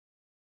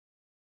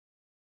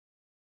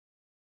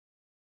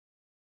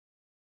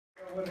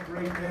What a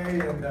great day,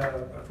 and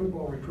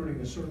football recruiting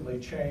has certainly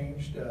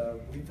changed.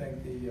 We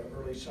think the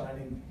early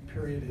signing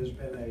period has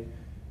been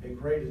a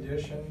great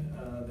addition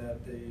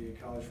that the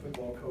college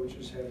football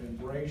coaches have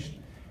embraced.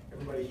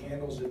 Everybody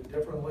handles it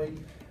differently.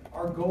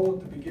 Our goal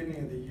at the beginning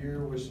of the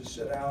year was to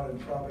sit out and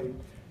probably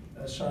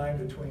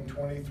sign between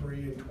 23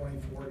 and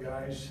 24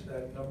 guys.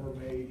 That number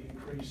may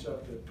increase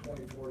up to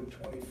 24 to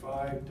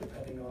 25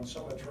 depending on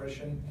some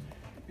attrition.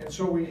 And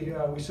so we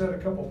set a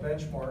couple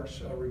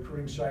benchmarks.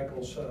 Recruiting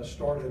cycles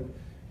started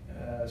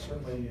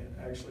certainly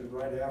actually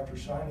right after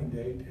signing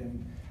date,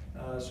 and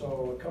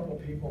so a couple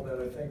people that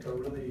I think are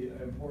really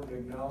important to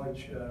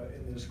acknowledge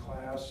in this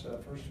class.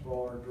 First of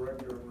all, our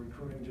Director of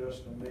Recruiting,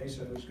 Justin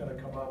Mesa, who's going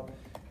to come up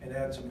and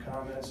add some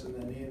comments, and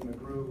then Ian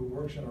McGrew, who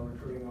works in our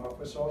recruiting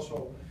office.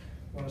 Also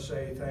want to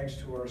say thanks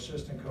to our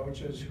assistant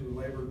coaches who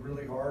labored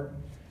really hard,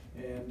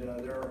 and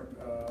their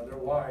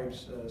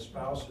wives,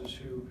 spouses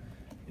who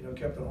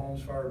kept the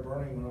homes fire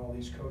burning when all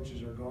these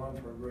coaches are gone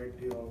for a great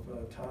deal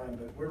of time.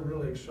 But we're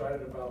really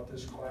excited about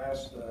this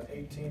class. The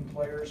 18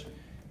 players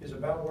is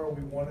about where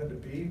we wanted to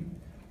be.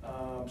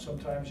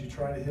 Sometimes you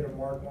try to hit a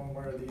mark one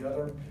way or the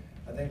other.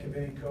 I think if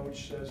any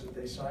coach says that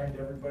they signed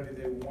everybody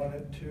they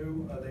wanted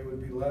to, they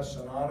would be less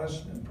than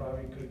honest and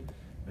probably could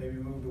maybe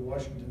move to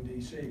Washington,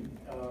 D.C.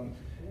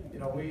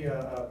 We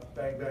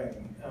bang,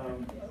 bang.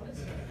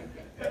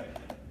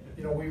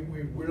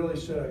 We really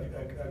set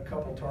a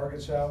couple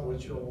targets out,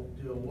 which you'll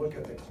look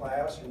at the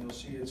class and you'll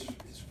see it's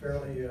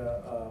fairly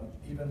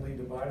evenly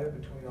divided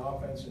between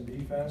offense and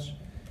defense.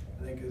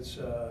 I think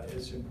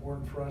it's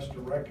important for us to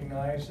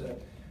recognize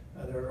that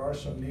there are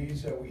some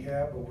needs that we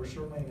have, but we're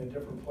certainly in a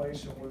different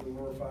place than where we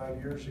were 5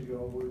 years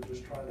ago. We're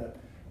just trying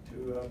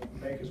to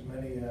make as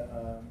many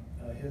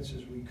hits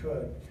as we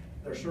could.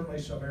 There are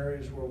certainly some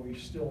areas where we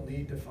still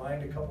need to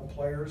find a couple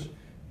players,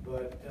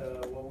 but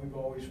what we've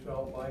always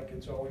felt like,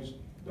 it's always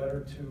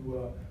better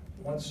to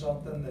want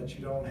something that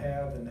you don't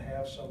have than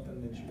have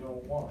something that you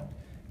don't want.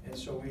 And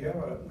so we have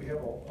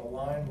a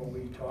line when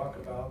we talk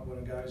about when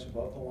a guy's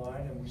above the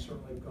line, and we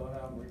certainly have gone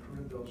out and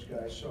recruited those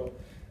guys. So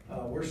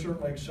we're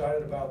certainly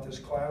excited about this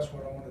class.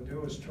 What I want to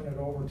do is turn it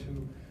over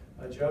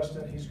to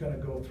Justin. He's going to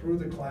go through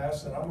the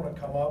class, and I'm going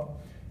to come up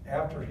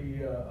after he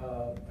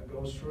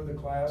goes through the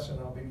class, and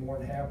I'll be more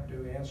than happy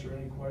to answer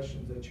any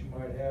questions that you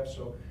might have.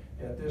 So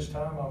at this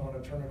time, I'm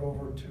going to turn it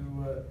over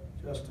to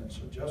Justin.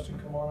 So Justin,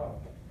 come on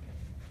up.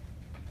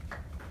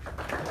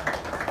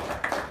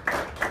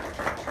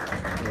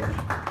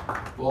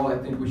 Well, I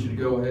think we should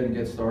go ahead and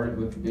get started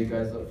with the big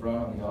guys up front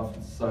on the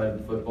offensive side of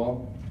the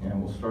football.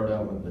 And we'll start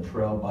out with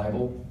Latrell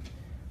Bible.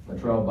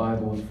 Latrell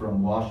Bible is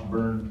from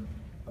Washburn,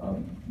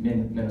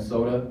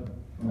 Minnesota.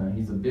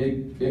 He's a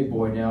big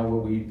boy now.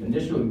 What we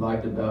initially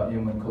liked about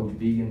him when Coach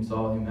Began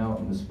saw him out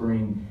in the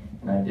spring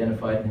and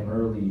identified him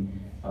early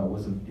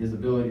was his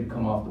ability to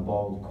come off the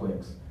ball with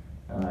quicks.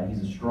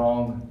 He's a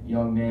strong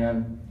young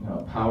man,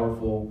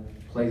 powerful,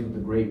 plays with a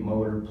great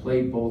motor,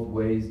 played both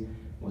ways,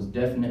 was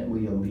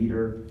definitely a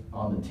leader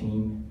on the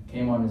team,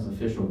 came on his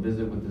official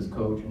visit with his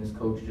coach, and his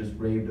coach just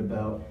raved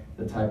about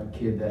the type of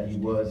kid that he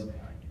was.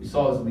 We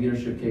saw his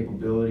leadership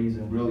capabilities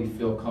and really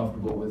feel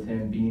comfortable with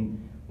him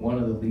being one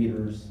of the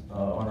leaders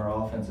on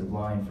our offensive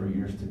line for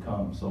years to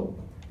come. So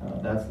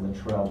that's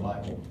Latrell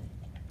Bible.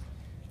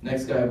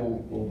 Next guy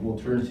we'll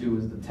turn to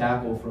is the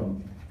tackle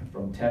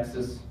from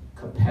Texas,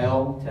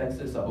 Capel,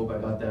 Texas. I hope I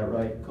got that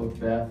right, Coach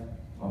Beth.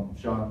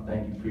 Sean,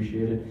 thank you,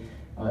 appreciate it.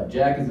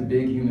 Jack is a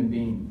big human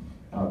being,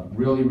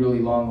 really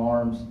long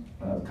arms,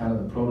 kind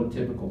of the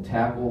prototypical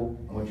tackle,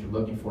 what you're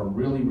looking for.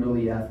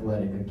 Really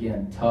athletic,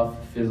 again, tough,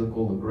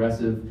 physical,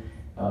 aggressive.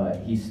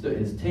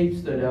 His tape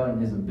stood out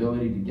in his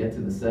ability to get to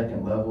the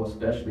second level,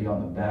 especially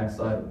on the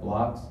backside of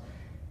blocks.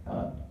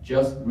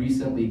 Just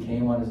recently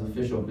came on his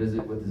official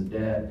visit with his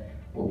dad.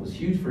 What was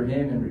huge for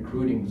him in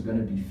recruiting was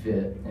going to be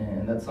fit,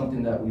 and that's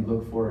something that we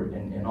look for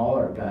in all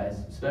our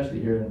guys,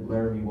 especially here in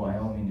Laramie,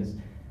 Wyoming, is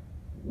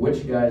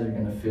which guys are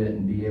going to fit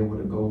and be able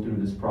to go through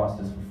this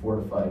process for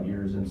 4 to 5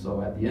 years. And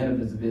so at the end of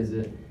his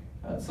visit,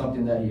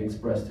 something that he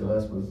expressed to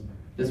us was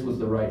this was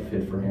the right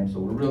fit for him. So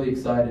we're really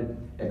excited.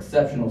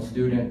 Exceptional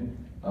student,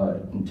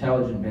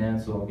 intelligent man.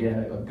 So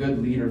again, a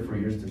good leader for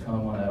years to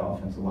come on that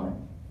offensive line.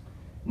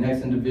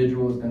 Next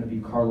individual is going to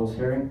be Carlos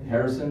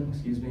Harrison,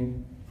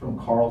 from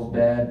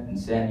Carlsbad in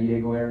San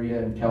Diego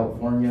area in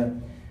California.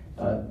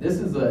 This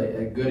is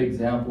a good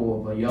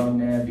example of a young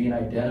man being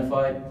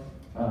identified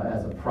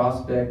as a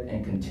prospect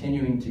and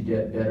continuing to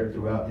get better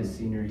throughout his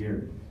senior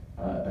year.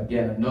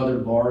 Again, another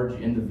large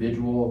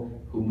individual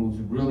who moves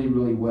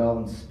really well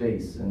in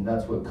space, and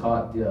that's what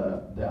caught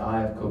the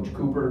eye of Coach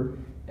Cooper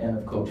and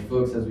of Coach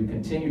Fuchs as we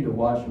continue to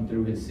watch him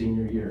through his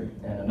senior year.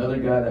 And another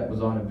guy that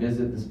was on a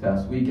visit this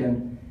past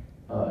weekend,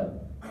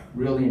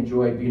 really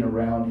enjoyed being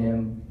around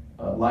him,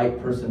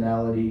 light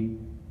personality,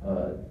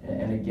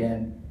 and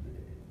again,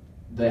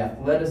 the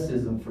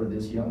athleticism for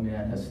this young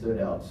man has stood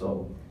out.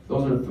 So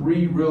those are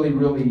three really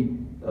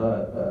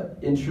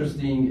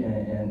interesting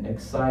and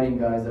exciting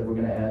guys that we're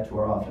going to add to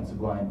our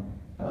offensive line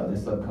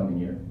this upcoming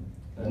year.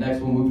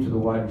 Next, we'll move to the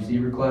wide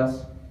receiver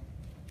class.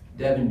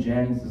 Devin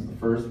Jennings is the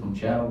first from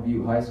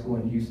Channelview High School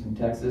in Houston,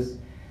 Texas.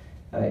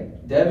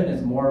 Devin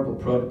is more of a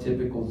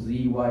prototypical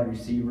Z wide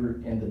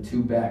receiver in the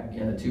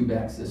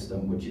two-back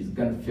system, which is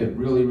going to fit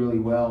really, really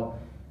well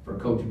for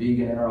Coach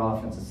Vegan and our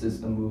offensive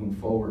system moving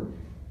forward.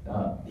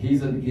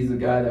 He's a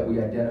guy that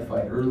we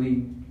identified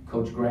early.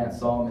 Coach Grant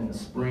saw him in the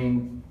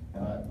spring,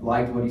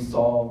 liked what he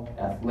saw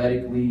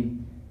athletically,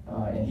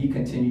 and he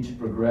continued to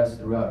progress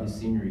throughout his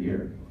senior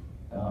year.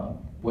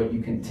 What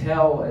you can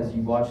tell as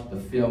you watch the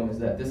film is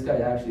that this guy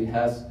actually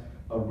has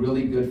a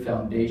really good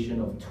foundation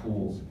of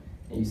tools.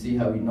 And you see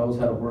how he knows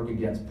how to work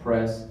against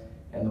press.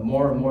 And the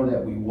more and more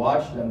that we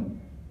watch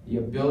him, the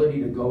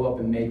ability to go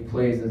up and make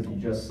plays, as you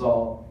just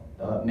saw,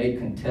 make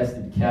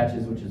contested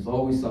catches, which is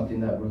always something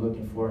that we're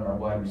looking for in our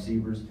wide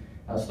receivers,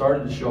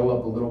 started to show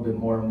up a little bit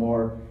more and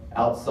more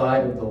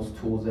outside of those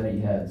tools that he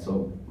had.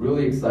 So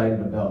really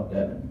excited about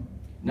Devin.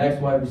 Next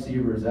wide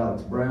receiver is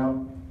Alex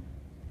Brown.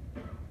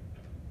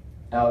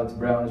 Alex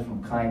Brown is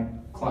from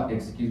Klein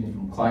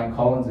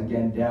Collins,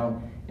 again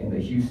down in the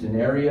Houston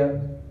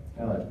area.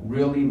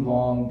 Really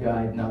long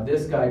guy. Now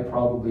this guy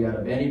probably out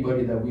of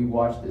anybody that we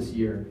watched this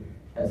year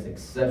has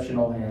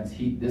exceptional hands.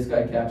 This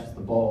guy catches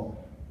the ball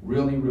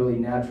really, really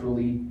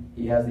naturally.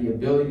 He has the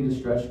ability to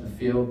stretch the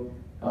field.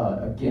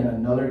 Again,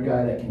 another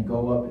guy that can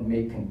go up and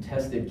make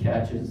contested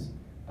catches.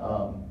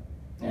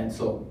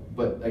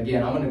 But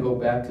again, I'm going to go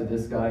back to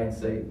this guy and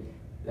say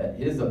that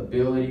his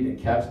ability to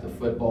catch the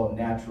football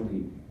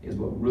naturally is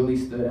what really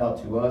stood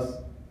out to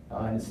us,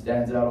 and it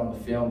stands out on the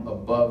film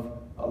above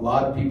a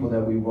lot of people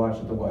that we watch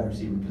at the wide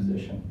receiver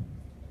position.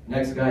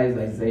 Next guy is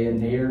Isaiah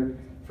Nair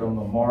from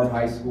Lamar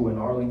High School in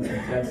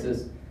Arlington,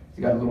 Texas.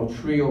 He's got a little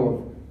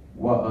trio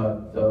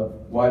of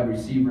wide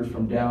receivers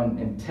from down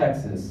in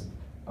Texas.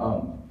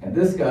 And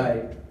this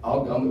guy,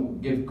 I'm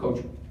going to give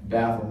Coach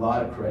Bath a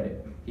lot of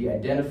credit. He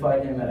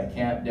identified him at a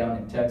camp down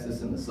in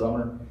Texas in the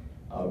summer.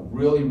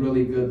 Really,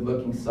 really good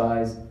looking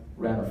size.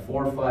 Ran a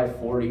 4.5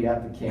 40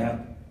 at the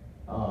camp.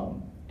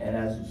 And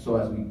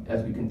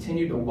as we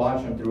continue to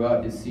watch him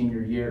throughout his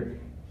senior year,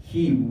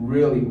 he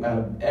really, out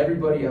of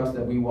everybody else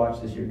that we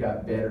watched this year,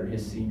 got better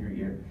his senior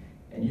year.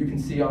 And you can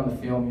see on the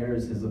film here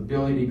is his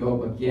ability to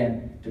go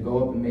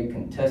up and make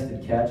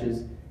contested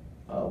catches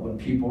when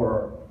people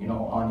are,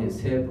 on his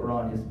hip or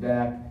on his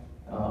back.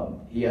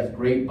 He has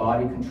great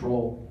body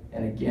control,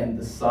 and again,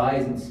 the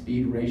size and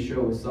speed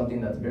ratio is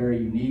something that's very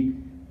unique.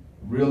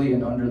 Really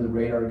an under the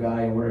radar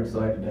guy, and we're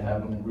excited to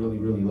have him and really,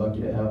 really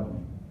lucky to have him.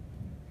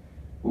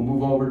 We'll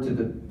move over to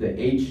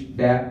the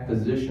H-back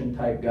position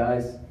type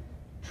guys.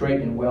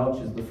 Trayton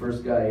Welch is the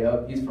first guy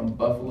up. He's from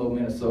Buffalo,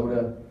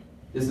 Minnesota.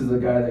 This is a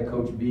guy that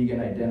Coach Vegan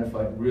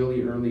identified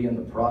really early in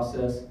the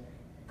process.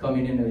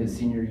 Coming into his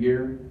senior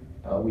year,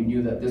 we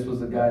knew that this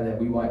was a guy that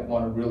we might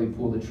want to really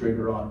pull the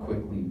trigger on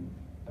quickly.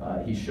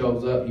 He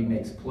shows up, he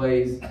makes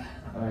plays,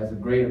 has a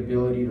great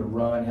ability to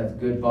run, has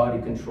good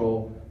body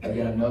control.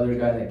 Again, another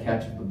guy that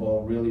catches the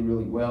ball really,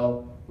 really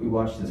well. We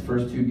watched his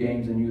first 2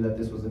 games and knew that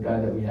this was a guy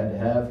that we had to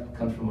have.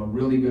 Comes from a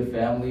really good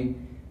family,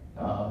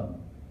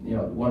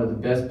 one of the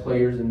best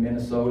players in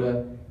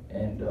Minnesota,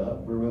 and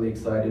we're really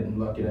excited and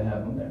lucky to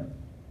have him there.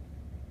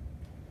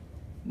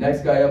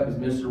 Next guy up is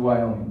Mr.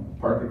 Wyoming,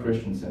 Parker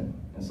Christensen.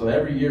 And so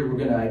every year we're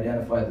going to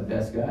identify the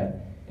best guy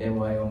in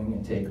Wyoming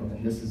and take him.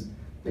 And this is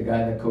the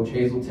guy that Coach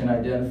Hazelton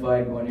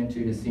identified going into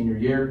his senior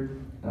year.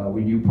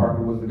 We knew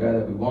Parker was the guy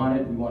that we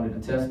wanted. We wanted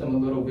to test him a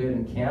little bit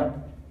in camp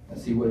and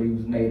see what he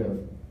was made of.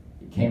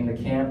 He came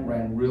to camp,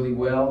 ran really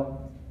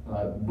well,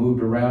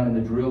 moved around in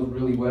the drills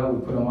really well.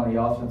 We put him on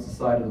the offensive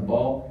side of the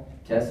ball,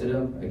 tested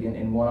him, again,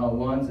 in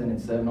one-on-ones and in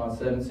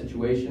 7-on-7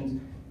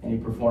 situations, and he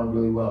performed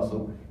really well.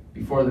 So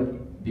before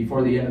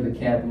the end of the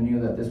camp, we knew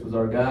that this was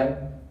our guy,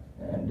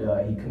 and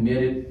he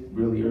committed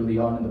really early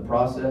on in the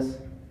process.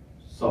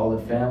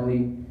 Solid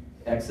family,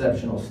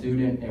 exceptional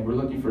student, and we're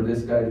looking for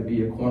this guy to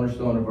be a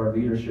cornerstone of our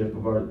leadership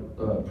of our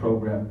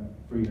program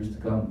for years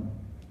to come.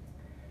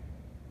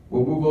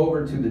 We'll move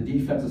over to the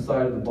defensive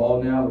side of the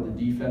ball now with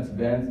the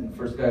defensive ends. And the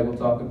first guy we'll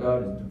talk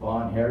about is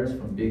Devon Harris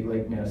from Big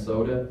Lake,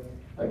 Minnesota.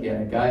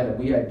 Again, a guy that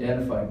we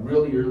identified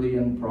really early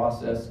in the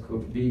process.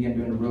 Coach Vegan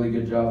doing a really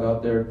good job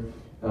out there.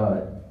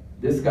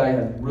 This guy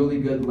has really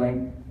good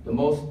length. The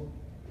most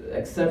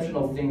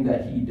exceptional thing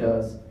that he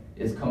does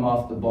is come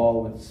off the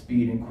ball with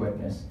speed and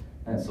quickness.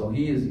 And so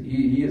he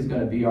is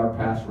going to be our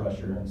pass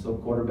rusher. And so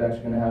quarterback's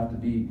going to have to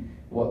be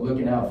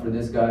looking out for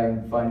this guy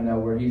and finding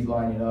out where he's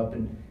lining up.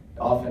 And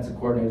offensive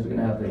coordinators are going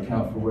to have to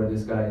account for where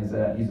this guy is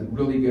at. He's a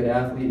really good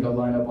athlete. He'll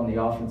line up on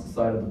the offensive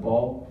side of the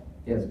ball.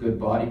 He has good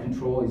body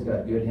control. He's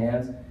got good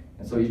hands.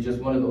 And so he's just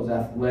one of those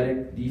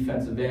athletic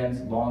defensive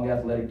ends, long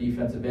athletic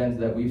defensive ends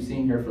that we've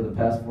seen here for the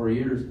past 4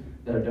 years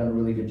that have done a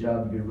really good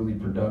job to be really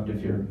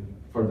productive here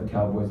for the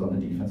Cowboys on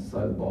the defensive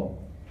side of the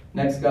ball.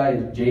 Next guy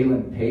is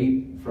Jalen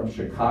Pate from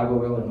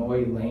Chicago,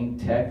 Illinois, Lane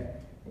Tech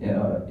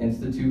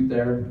Institute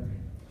there.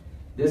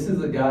 This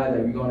is a guy that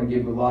we're going to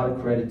give a lot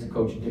of credit to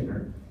Coach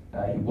Dicker.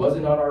 He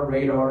wasn't on our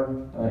radar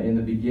in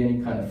the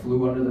beginning, kind of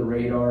flew under the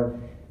radar,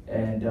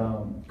 and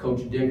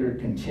Coach Dicker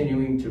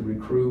continuing to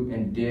recruit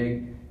and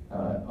dig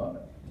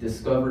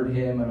discovered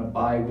him in a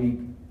bye week,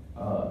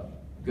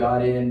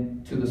 got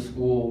into the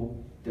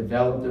school,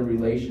 developed a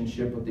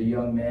relationship with the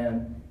young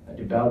man,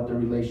 developed a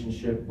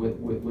relationship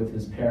with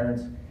his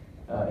parents.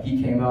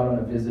 He came out on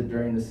a visit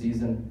during the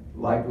season,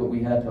 liked what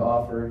we had to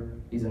offer.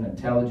 He's an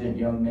intelligent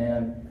young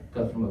man,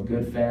 comes from a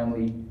good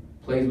family,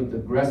 plays with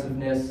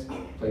aggressiveness,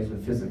 plays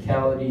with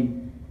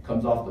physicality,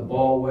 comes off the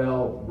ball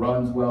well,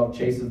 runs well,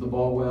 chases the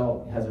ball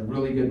well, has a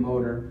really good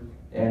motor.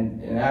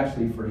 And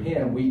actually for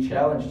him, we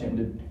challenged him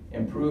to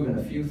improve in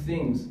a few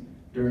things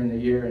during the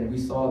year, and we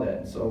saw that.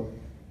 And so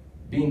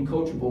being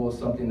coachable is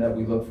something that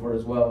we look for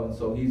as well. And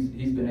so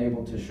he's been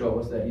able to show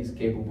us that he's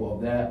capable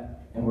of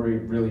that, and we're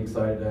really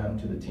excited to have him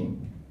to the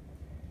team.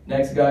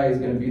 Next guy is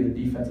going to be the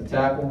defensive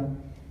tackle,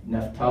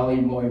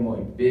 Naftali Moy,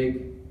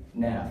 Big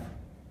Naf.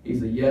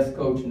 He's a yes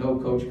coach, no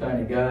coach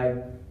kind of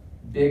guy.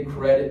 Big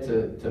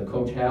credit to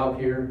Coach Haug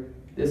here.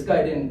 This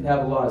guy didn't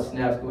have a lot of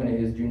snaps going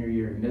into his junior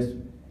year. He missed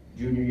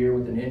junior year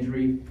with an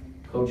injury.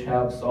 Coach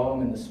Haug saw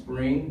him in the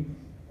spring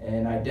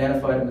and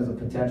identified him as a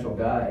potential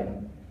guy.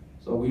 And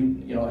so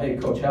we, hey,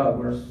 Coach Haug,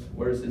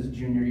 where's his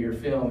junior year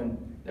film? And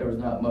there was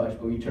not much,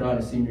 but we turn on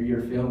his senior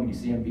year film and you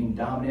see him being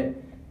dominant,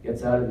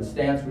 gets out of the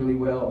stance really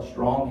well,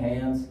 strong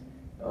hands,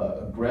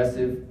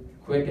 aggressive,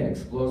 quick and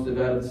explosive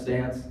out of the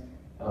stance,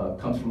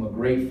 comes from a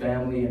great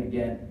family, and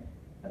again,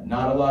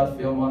 not a lot of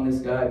film on this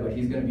guy, but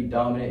he's going to be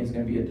dominant, he's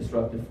going to be a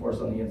disruptive force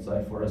on the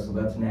inside for us, so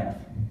that's Naf.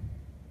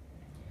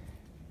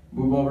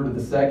 Move over to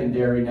the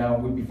secondary now.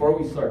 Before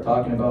we start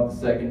talking about the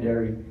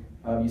secondary,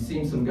 you've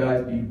seen some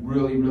guys be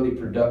really, really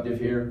productive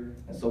here,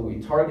 and so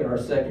we target our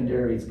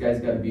secondary. These guys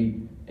got to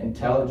be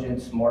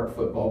intelligent, smart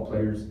football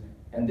players,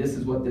 and this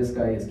is what this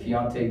guy is,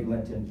 Keontae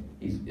Glinton.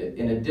 He's,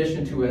 in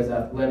addition to his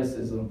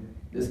athleticism,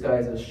 this guy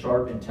is a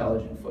sharp,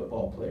 intelligent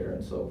football player,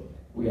 and so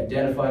we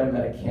identified him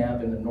at a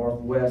camp in the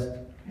Northwest,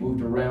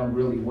 moved around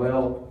really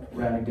well,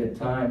 ran a good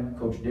time.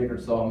 Coach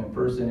Dickert saw him in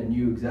person and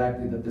knew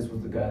exactly that this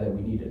was the guy that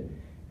we needed.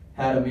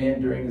 Had him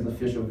in during his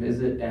official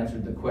visit,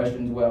 answered the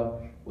questions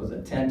well, was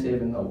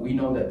attentive, and we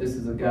know that this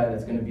is a guy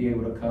that's going to be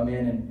able to come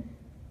in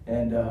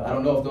and I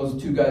don't know if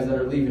those two guys that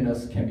are leaving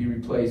us can be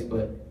replaced,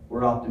 but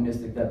we're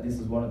optimistic that this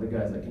is one of the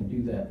guys that can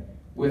do that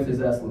with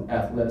his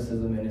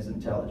athleticism and his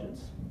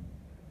intelligence.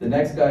 The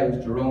next guy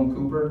is Jerome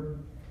Cooper.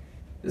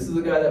 This is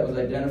a guy that was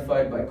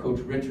identified by Coach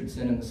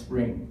Richardson in the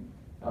spring.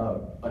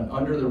 An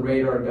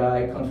under-the-radar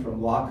guy, comes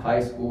from Locke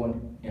High School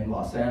in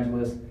Los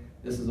Angeles.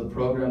 This is a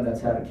program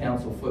that's had a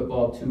council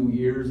football 2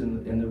 years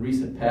in the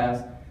recent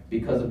past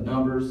because of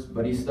numbers,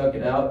 but he stuck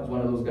it out. He's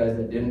one of those guys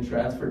that didn't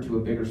transfer to a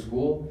bigger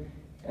school,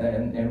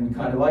 and we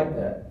kind of like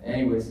that.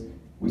 Anyways,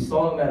 we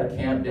saw him at a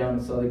camp down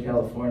in Southern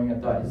California. I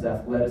thought his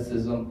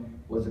athleticism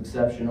was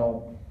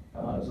exceptional.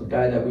 It was a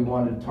guy that we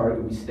wanted to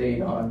target. We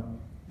stayed on.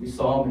 We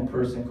saw him in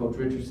person. Coach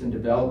Richardson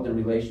developed a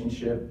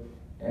relationship,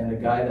 and a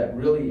guy that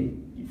really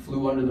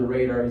flew under the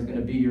radar. He's going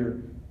to be your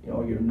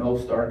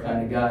no-star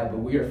kind of guy, but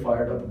we are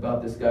fired up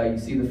about this guy. You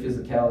see the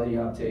physicality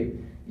on tape.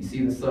 You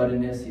see the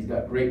suddenness. He's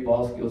got great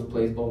ball skills,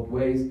 plays both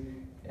ways,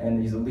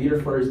 and he's a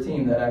leader for his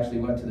team that actually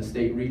went to the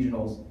state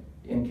regionals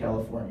in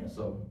California.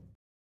 So